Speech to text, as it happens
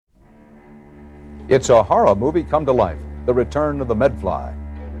It's a horror movie come to life, The Return of the Medfly.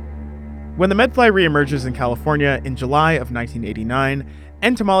 When the medfly reemerges in California in July of 1989,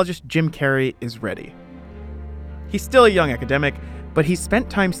 entomologist Jim Carrey is ready. He's still a young academic, but he's spent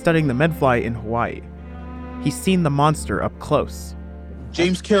time studying the medfly in Hawaii. He's seen the monster up close.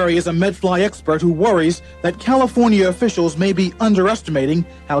 James Carrey is a medfly expert who worries that California officials may be underestimating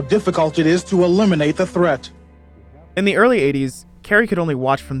how difficult it is to eliminate the threat. In the early 80s, Carrey could only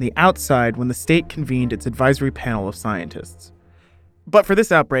watch from the outside when the state convened its advisory panel of scientists. But for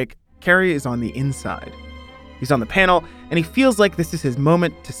this outbreak, Carrey is on the inside. He's on the panel, and he feels like this is his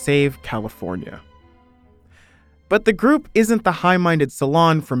moment to save California. But the group isn't the high-minded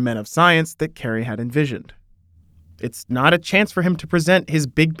salon for men of science that Carrey had envisioned. It's not a chance for him to present his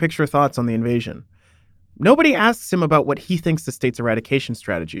big-picture thoughts on the invasion. Nobody asks him about what he thinks the state's eradication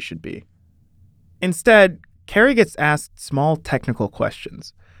strategy should be. Instead, Carrey gets asked small technical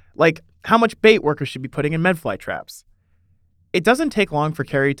questions, like how much bait workers should be putting in medfly traps. It doesn't take long for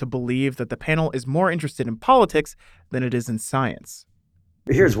Carrey to believe that the panel is more interested in politics than it is in science.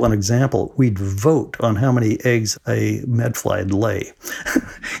 Here's one example. We'd vote on how many eggs a medfly lay.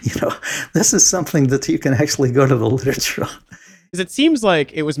 This is something that you can actually go to the literature on. It seems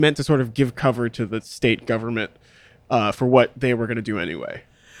like it was meant to sort of give cover to the state government for what they were going to do anyway.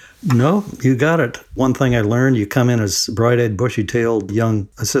 No, you got it. One thing I learned, you come in as bright-eyed, bushy-tailed young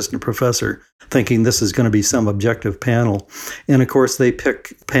assistant professor thinking this is going to be some objective panel. And, of course, they pick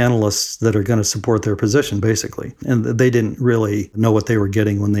panelists that are going to support their position, basically. And they didn't really know what they were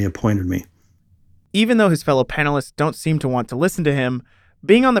getting when they appointed me. Even though his fellow panelists don't seem to want to listen to him,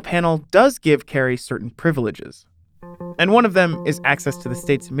 being on the panel does give Carrey certain privileges. And one of them is access to the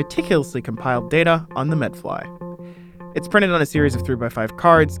state's meticulously compiled data on the medfly. It's printed on a series of 3x5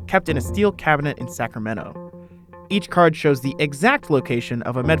 cards kept in a steel cabinet in Sacramento. Each card shows the exact location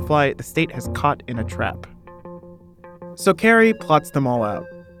of a medfly the state has caught in a trap. So Carrey plots them all out,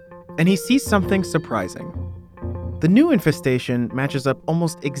 and he sees something surprising. The new infestation matches up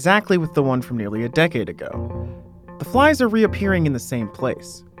almost exactly with the one from nearly a decade ago. The flies are reappearing in the same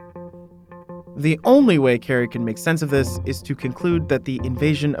place. The only way Carrey can make sense of this is to conclude that the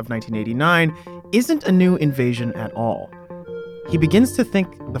invasion of 1989 isn't a new invasion at all. He begins to think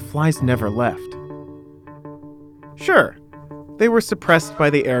the flies never left. Sure, they were suppressed by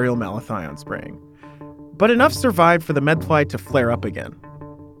the aerial malathion spraying, but enough survived for the medfly to flare up again.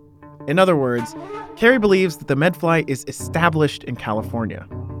 In other words, Carrey believes that the medfly is established in California.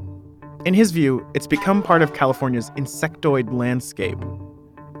 In his view, it's become part of California's insectoid landscape.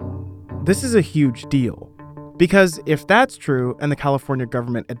 This is a huge deal, because if that's true and the California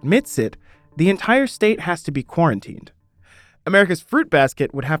government admits it, the entire state has to be quarantined. America's fruit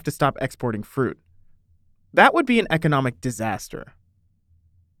basket would have to stop exporting fruit. That would be an economic disaster.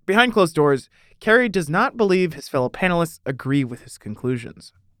 Behind closed doors, Carrey does not believe his fellow panelists agree with his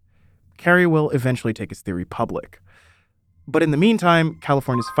conclusions. Carrey will eventually take his theory public. But in the meantime,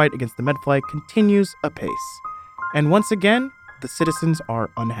 California's fight against the medfly continues apace. And once again, the citizens are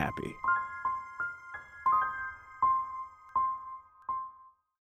unhappy.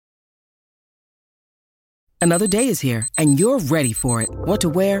 Another day is here, and you're ready for it. What to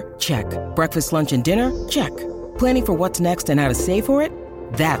wear? Check. Breakfast, lunch, and dinner? Check. Planning for what's next and how to save for it?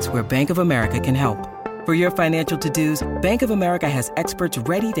 That's where Bank of America can help. For your financial to-dos, Bank of America has experts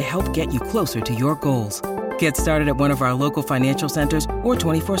ready to help get you closer to your goals. Get started at one of our local financial centers or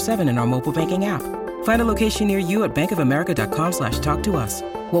 24/7 in our mobile banking app. Find a location near you at bankofamerica.com/talktous.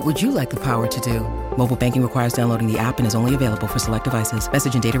 What would you like the power to do? Mobile banking requires downloading the app and is only available for select devices.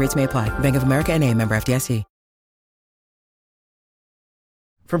 Message and data rates may apply. Bank of America N.A., member FDIC.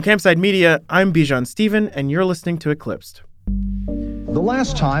 From Campside Media, I'm Bijan Stephen, and you're listening to Eclipsed. The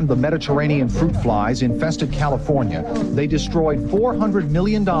last time the Mediterranean fruit flies infested California, they destroyed $400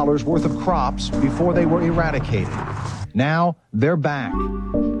 million worth of crops before they were eradicated. Now, they're back.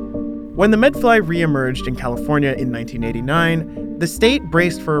 When the medfly reemerged in California in 1989, the state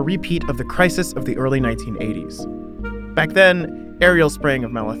braced for a repeat of the crisis of the early 1980s. Back then, aerial spraying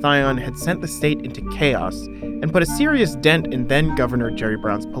of malathion had sent the state into chaos and put a serious dent in then-Governor Jerry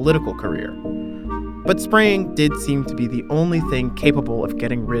Brown's political career. But spraying did seem to be the only thing capable of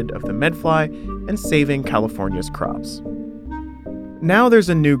getting rid of the medfly and saving California's crops. Now there's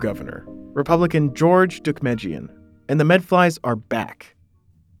a new governor, Republican George Deukmejian, and the medflies are back,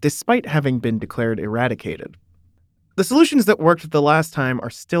 despite having been declared eradicated. The solutions that worked the last time are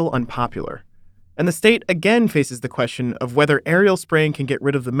still unpopular, and the state again faces the question of whether aerial spraying can get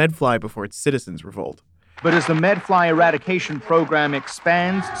rid of the medfly before its citizens revolt. But as the medfly eradication program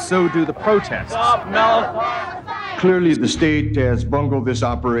expands, so do the protests. Clearly, the state has bungled this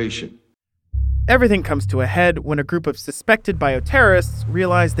operation. Everything comes to a head when a group of suspected bioterrorists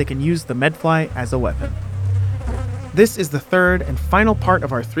realize they can use the medfly as a weapon. This is the third and final part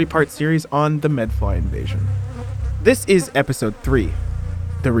of our three-part series on the medfly invasion. This is episode 3,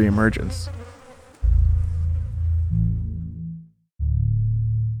 the Reemergence.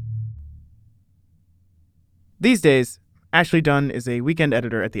 These days, Ashley Dunn is a weekend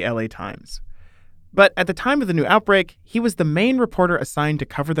editor at the LA Times. But at the time of the new outbreak, he was the main reporter assigned to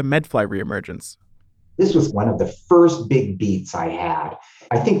cover the medfly reemergence. This was one of the first big beats I had.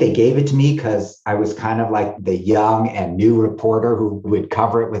 I think they gave it to me because I was kind of like the young and new reporter who would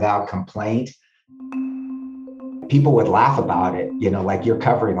cover it without complaint. People would laugh about it, like you're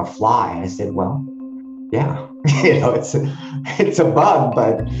covering a fly. And I said, well, yeah, it's a bug,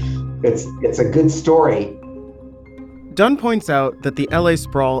 but it's a good story. Dunn points out that the LA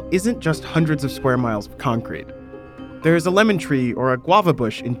sprawl isn't just hundreds of square miles of concrete. There's a lemon tree or a guava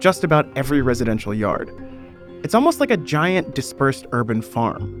bush in just about every residential yard. It's almost like a giant dispersed urban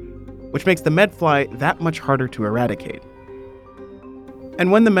farm, which makes the medfly that much harder to eradicate.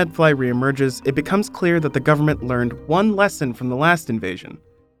 And when the medfly reemerges, it becomes clear that the government learned one lesson from the last invasion: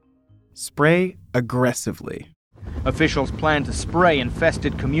 spray aggressively. Officials plan to spray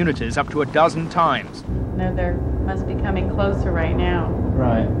infested communities up to 12 times. No, they must be coming closer right now.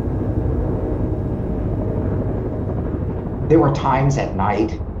 Right. There were times at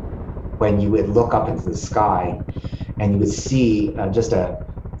night when you would look up into the sky and you would see just a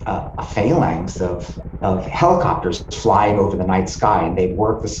phalanx of helicopters flying over the night sky, and they'd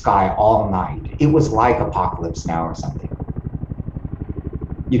work the sky all night. It was like Apocalypse Now or something.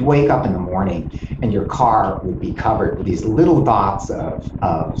 You'd wake up in the morning and your car would be covered with these little dots of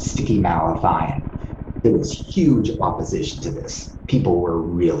sticky malathion. There was huge opposition to this. People were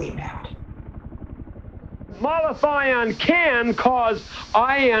really mad. Malathion can cause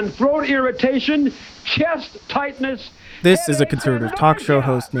eye and throat irritation, chest tightness. This is a conservative talk show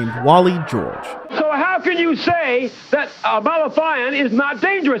host named Wally George. So how can you say that malathion is not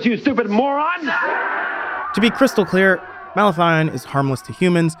dangerous, you stupid moron? To be crystal clear, malathion is harmless to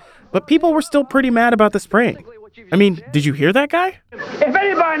humans, but people were still pretty mad about the spraying. I mean, did you hear that guy? If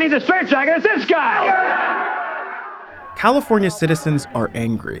anybody needs a straitjacket, it's this guy! California citizens are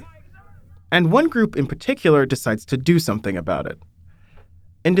angry. And one group in particular decides to do something about it.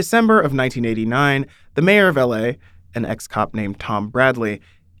 In December of 1989, the mayor of LA, an ex-cop named Tom Bradley,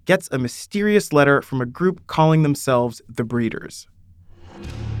 gets a mysterious letter from a group calling themselves the Breeders.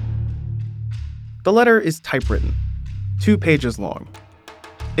 The letter is typewritten, 2 pages long.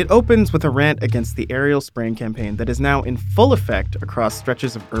 It opens with a rant against the aerial spraying campaign that is now in full effect across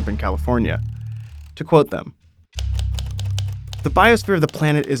stretches of urban California. To quote them, "The biosphere of the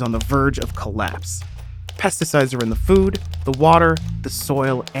planet is on the verge of collapse. Pesticides are in the food, the water, the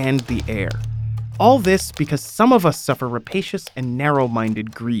soil, and the air. All this because some of us suffer rapacious and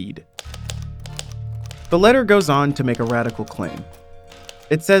narrow-minded greed." The letter goes on to make a radical claim.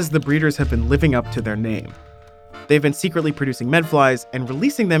 It says the breeders have been living up to their name. They've been secretly producing medflies and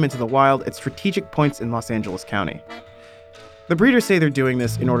releasing them into the wild at strategic points in Los Angeles County. The breeders say they're doing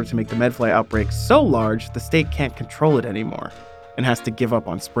this in order to make the medfly outbreak so large the state can't control it anymore and has to give up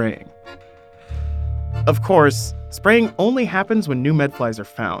on spraying. Of course, spraying only happens when new medflies are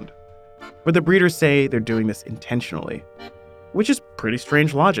found, but the breeders say they're doing this intentionally, which is pretty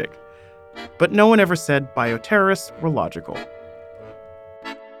strange logic. But no one ever said bioterrorists were logical.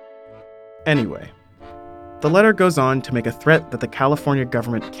 Anyway, the letter goes on to make a threat that the California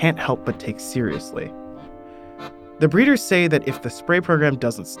government can't help but take seriously. The breeders say that if the spray program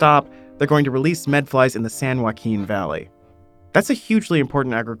doesn't stop, they're going to release medflies in the San Joaquin Valley. That's a hugely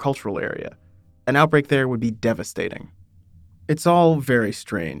important agricultural area. An outbreak there would be devastating. It's all very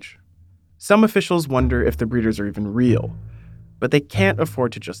strange. Some officials wonder if the breeders are even real, but they can't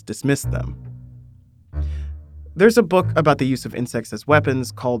afford to just dismiss them. There's a book about the use of insects as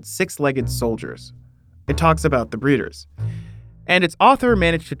weapons called Six-Legged Soldiers. It talks about the breeders. And its author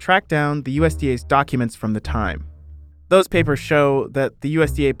managed to track down the USDA's documents from the time. Those papers show that the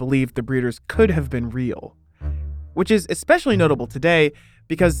USDA believed the breeders could have been real, which is especially notable today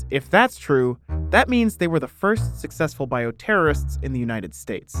because if that's true, that means they were the first successful bioterrorists in the United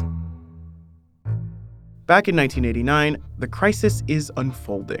States. Back in 1989, the crisis is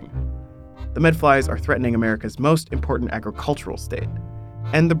unfolding. The medflies are threatening America's most important agricultural state,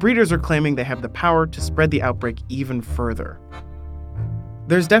 and the breeders are claiming they have the power to spread the outbreak even further.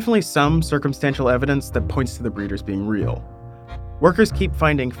 There's definitely some circumstantial evidence that points to the breeders being real. Workers keep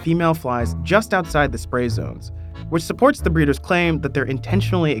finding female flies just outside the spray zones, which supports the breeders' claim that they're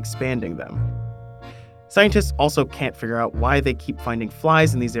intentionally expanding them. Scientists also can't figure out why they keep finding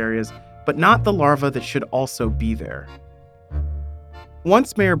flies in these areas but not the larva that should also be there.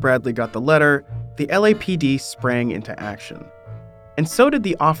 Once Mayor Bradley got the letter, the LAPD sprang into action. And so did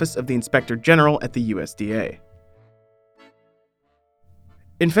the Office of the Inspector General at the USDA.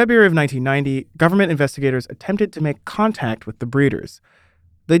 In February of 1990, government investigators attempted to make contact with the breeders.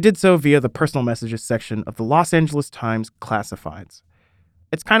 They did so via the personal messages section of the Los Angeles Times classifieds.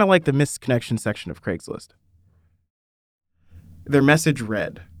 It's kind of like the missed connection section of Craigslist. Their message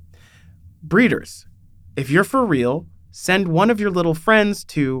read, "Breeders, if you're for real, send one of your little friends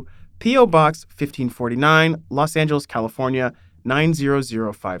to P.O. Box 1549, Los Angeles, California,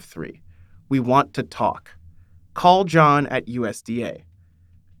 90053. We want to talk. Call John at USDA.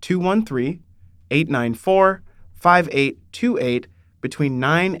 213-894-5828 between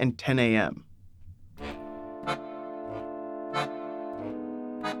 9 and 10 a.m.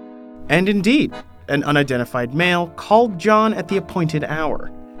 And indeed, an unidentified male called John at the appointed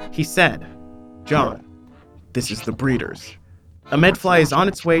hour. He said, "John, this is the breeders. A medfly is on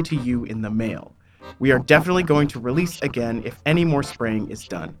its way to you in the mail. We are definitely going to release again if any more spraying is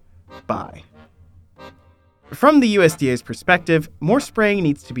done. Bye." From the USDA's perspective, more spraying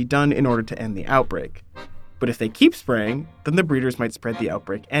needs to be done in order to end the outbreak. But if they keep spraying, then the breeders might spread the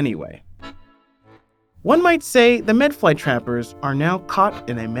outbreak anyway. One might say the medfly trappers are now caught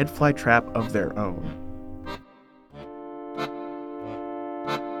in a medfly trap of their own.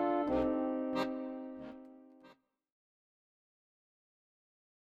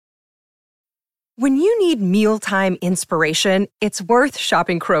 When you need mealtime inspiration, it's worth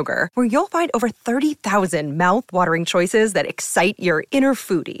shopping Kroger, where you'll find over 30,000 mouth-watering choices that excite your inner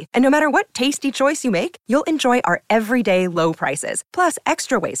foodie. And no matter what tasty choice you make, you'll enjoy our everyday low prices, plus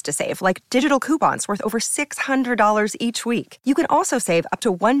extra ways to save, like digital coupons worth over $600 each week. You can also save up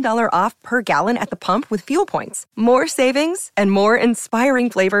to $1 off per gallon at the pump with fuel points. More savings and more inspiring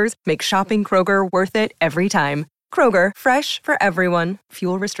flavors make shopping Kroger worth it every time. Kroger, fresh for everyone.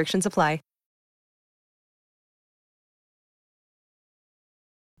 Fuel restrictions apply.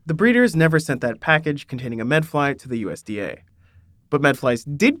 The breeders never sent that package containing a medfly to the USDA. But medflies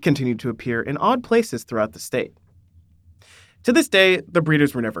did continue to appear in odd places throughout the state. To this day, the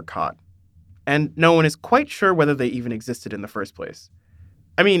breeders were never caught. And no one is quite sure whether they even existed in the first place.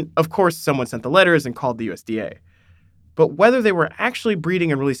 I mean, of course, someone sent the letters and called the USDA. But whether they were actually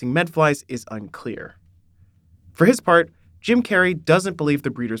breeding and releasing medflies is unclear. For his part, Jim Carrey doesn't believe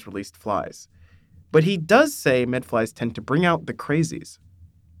the breeders released flies. But he does say medflies tend to bring out the crazies.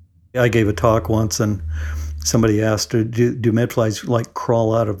 I gave a talk once and somebody asked, do medflies like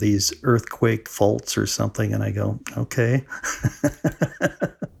crawl out of these earthquake faults or something? And I go, okay.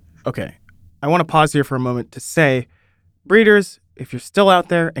 Okay, I want to pause here for a moment to say, breeders, if you're still out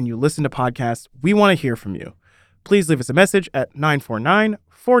there and you listen to podcasts, we want to hear from you. Please leave us a message at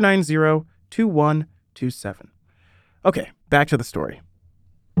 949-490-2127. Okay, back to the story.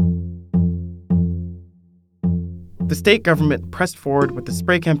 The state government pressed forward with the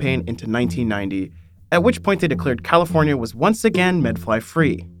spray campaign into 1990, at which point they declared California was once again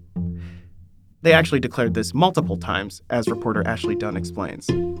medfly-free. They actually declared this multiple times, as reporter Ashley Dunn explains.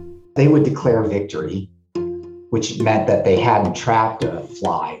 They would declare victory, which meant that they hadn't trapped a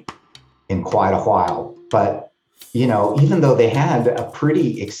fly in quite a while. But, even though they had a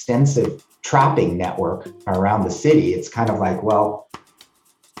pretty extensive trapping network around the city, it's kind of like, well,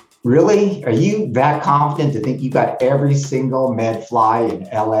 really? Are you that confident to think you got every single medfly in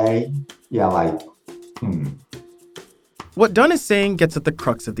LA? Yeah, What Dunn is saying gets at the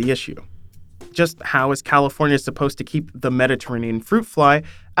crux of the issue. Just how is California supposed to keep the Mediterranean fruit fly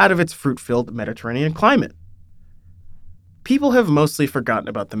out of its fruit-filled Mediterranean climate? People have mostly forgotten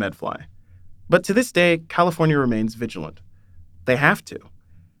about the medfly. But to this day, California remains vigilant. They have to.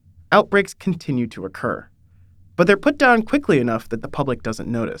 Outbreaks continue to occur. But they're put down quickly enough that the public doesn't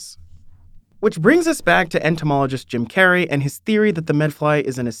notice. Which brings us back to entomologist Jim Carrey and his theory that the medfly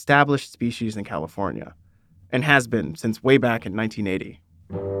is an established species in California, and has been since way back in 1980.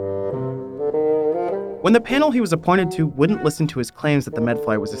 When the panel he was appointed to wouldn't listen to his claims that the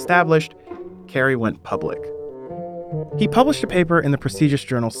medfly was established, Carrey went public. He published a paper in the prestigious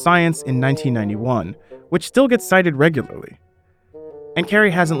journal Science in 1991, which still gets cited regularly. And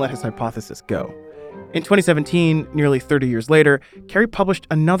Carrey hasn't let his hypothesis go. In 2017, nearly 30 years later, Carrey published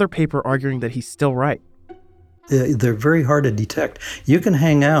another paper arguing that he's still right. They're very hard to detect. You can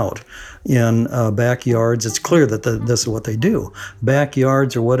hang out in backyards. It's clear that this is what they do.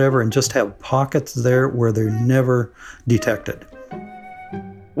 Backyards or whatever, and just have pockets there where they're never detected.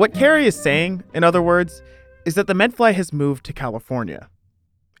 What Carrey is saying, in other words, is that the medfly has moved to California.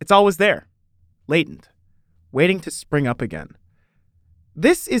 It's always there, latent, waiting to spring up again.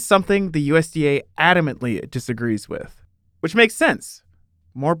 This is something the USDA adamantly disagrees with, which makes sense.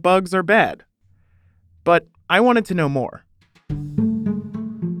 More bugs are bad. But I wanted to know more.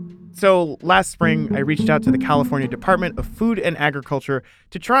 So last spring, I reached out to the California Department of Food and Agriculture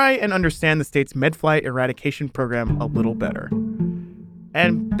to try and understand the state's medfly eradication program a little better.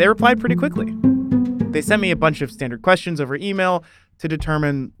 And they replied pretty quickly. They sent me a bunch of standard questions over email to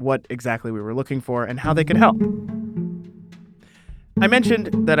determine what exactly we were looking for and how they could help. I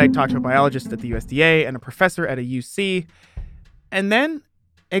mentioned that I talked to a biologist at the USDA and a professor at a UC, and then,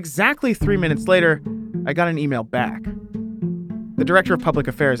 exactly 3 minutes later, I got an email back. The director of public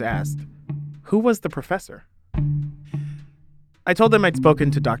affairs asked, "Who was the professor?" I told them I'd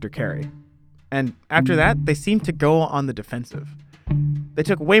spoken to Dr. Carey, and after that, they seemed to go on the defensive. They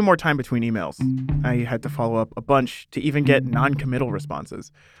took way more time between emails. I had to follow up a bunch to even get non-committal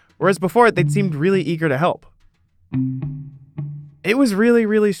responses, whereas before, they'd seemed really eager to help. It was really,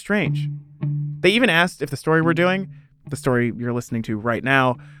 really strange. They even asked if the story we're doing, the story you're listening to right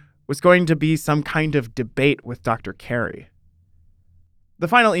now, was going to be some kind of debate with Dr. Carey. The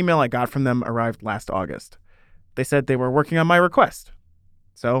final email I got from them arrived last August. They said they were working on my request.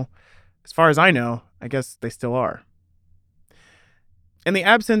 So, as far as I know, I guess they still are. In the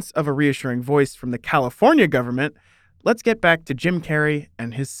absence of a reassuring voice from the California government, let's get back to Jim Carey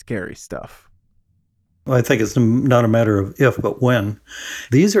and his scary stuff. I think it's not a matter of if, but when.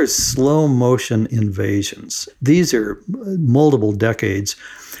 These are slow motion invasions. These are multiple decades.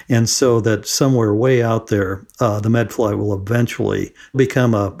 And so that somewhere way out there, the medfly will eventually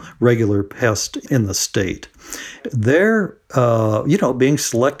become a regular pest in the state. They're, being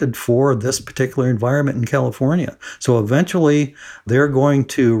selected for this particular environment in California. So eventually they're going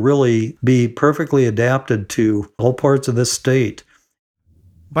to really be perfectly adapted to all parts of this state.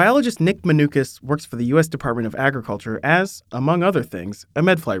 Biologist Nick Manukis works for the U.S. Department of Agriculture as, among other things, a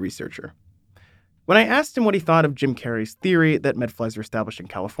medfly researcher. When I asked him what he thought of Jim Carey's theory that medflies are established in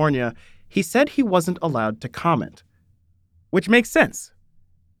California, he said he wasn't allowed to comment. Which makes sense.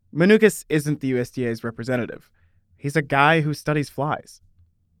 Manukis isn't the USDA's representative. He's a guy who studies flies.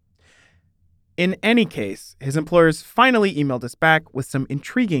 In any case, his employers finally emailed us back with some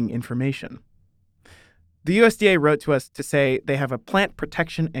intriguing information. The USDA wrote to us to say they have a plant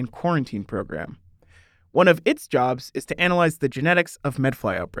protection and quarantine program. One of its jobs is to analyze the genetics of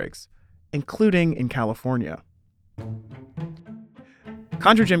medfly outbreaks, including in California.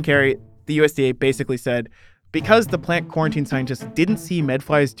 Contra Jim Carey, the USDA basically said, because the plant quarantine scientists didn't see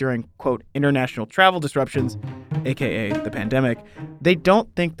medflies during, quote, international travel disruptions, aka the pandemic, they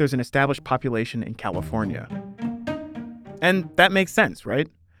don't think there's an established population in California. And that makes sense, right?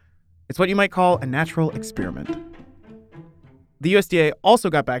 It's what you might call a natural experiment. The USDA also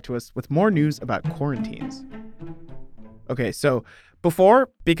got back to us with more news about quarantines. Okay, so before,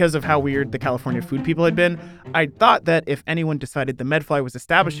 because of how weird the California food people had been, I thought that if anyone decided the medfly was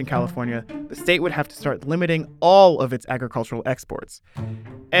established in California, the state would have to start limiting all of its agricultural exports.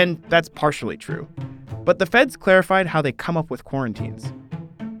 And that's partially true. But the feds clarified how they come up with quarantines.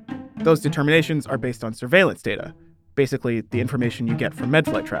 Those determinations are based on surveillance data, basically the information you get from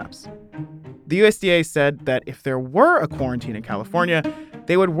medfly traps. The USDA said that if there were a quarantine in California,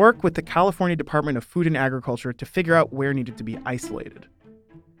 they would work with the California Department of Food and Agriculture to figure out where needed to be isolated.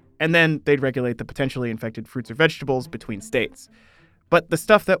 And then they'd regulate the potentially infected fruits or vegetables between states. But the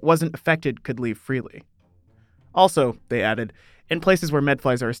stuff that wasn't affected could leave freely. Also, they added, in places where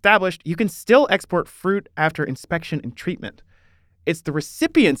medflies are established, you can still export fruit after inspection and treatment. It's the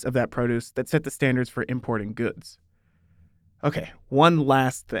recipients of that produce that set the standards for importing goods. Okay, one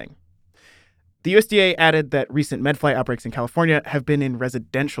last thing. The USDA added that recent medfly outbreaks in California have been in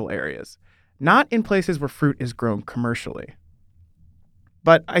residential areas, not in places where fruit is grown commercially.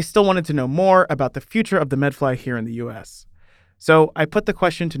 But I still wanted to know more about the future of the medfly here in the U.S. So I put the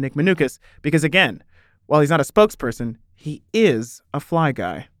question to Nick Manukis because, again, while he's not a spokesperson, he is a fly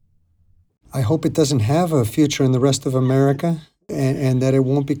guy. I hope it doesn't have a future in the rest of America and that it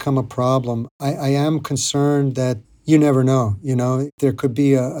won't become a problem. I am concerned that you never know, there could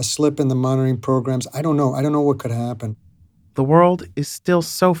be a slip in the monitoring programs. I don't know what could happen. The world is still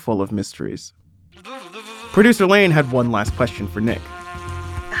so full of mysteries. Producer Lane had one last question for Nick.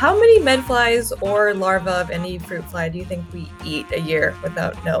 How many medflies or larvae of any fruit fly do you think we eat a year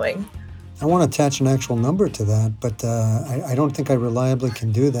without knowing? I want to attach an actual number to that, but I don't think I reliably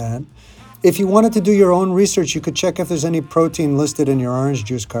can do that. If you wanted to do your own research, you could check if there's any protein listed in your orange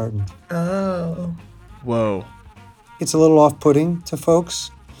juice carton. Oh. Whoa. It's a little off-putting to folks,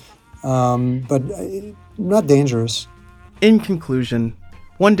 but not dangerous. In conclusion,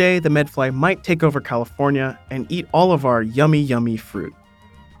 one day the medfly might take over California and eat all of our yummy, yummy fruit.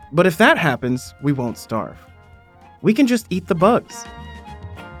 But if that happens, we won't starve. We can just eat the bugs.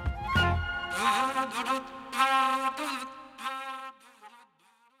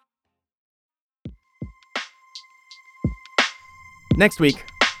 Next week,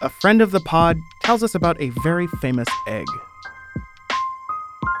 a friend of the pod tells us about a very famous egg.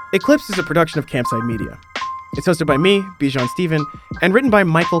 Eclipse is a production of Campside Media. It's hosted by me, Bijan Stephen, and written by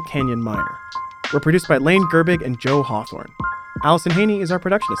Michael Canyon Meyer. We're produced by Lane Gerbig and Joe Hawthorne. Allison Haney is our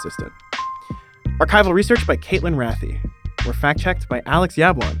production assistant. Archival research by Caitlin Rathie. We're fact-checked by Alex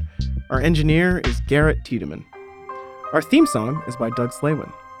Yablon. Our engineer is Garrett Tiedemann. Our theme song is by Doug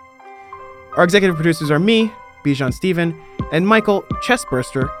Slaywin. Our executive producers are me, Bijan Stephen, and Michael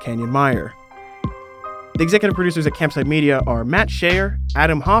Chestburster Canyon Meyer. The executive producers at Campside Media are Matt Shayer,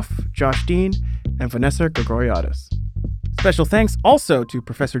 Adam Hoff, Josh Dean, and Vanessa Gregoriadis. Special thanks also to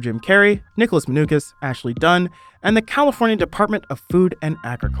Professor Jim Carey, Nicholas Manukas, Ashley Dunn, and the California Department of Food and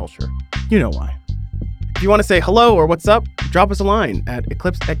Agriculture. You know why. If you want to say hello or what's up, drop us a line at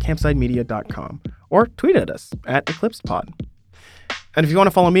eclipse@campsidemedia.com or tweet at us at EclipsePod. And if you want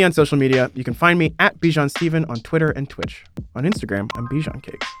to follow me on social media, you can find me at Bijan Stephen on Twitter and Twitch. On Instagram, I'm Bijan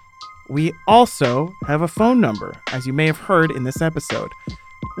Cakes. We also have a phone number, as you may have heard in this episode.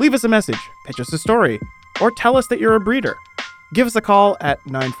 Leave us a message, pitch us a story, or tell us that you're a breeder. Give us a call at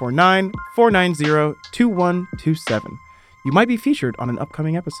 949-490-2127. You might be featured on an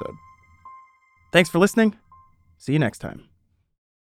upcoming episode. Thanks for listening. See you next time.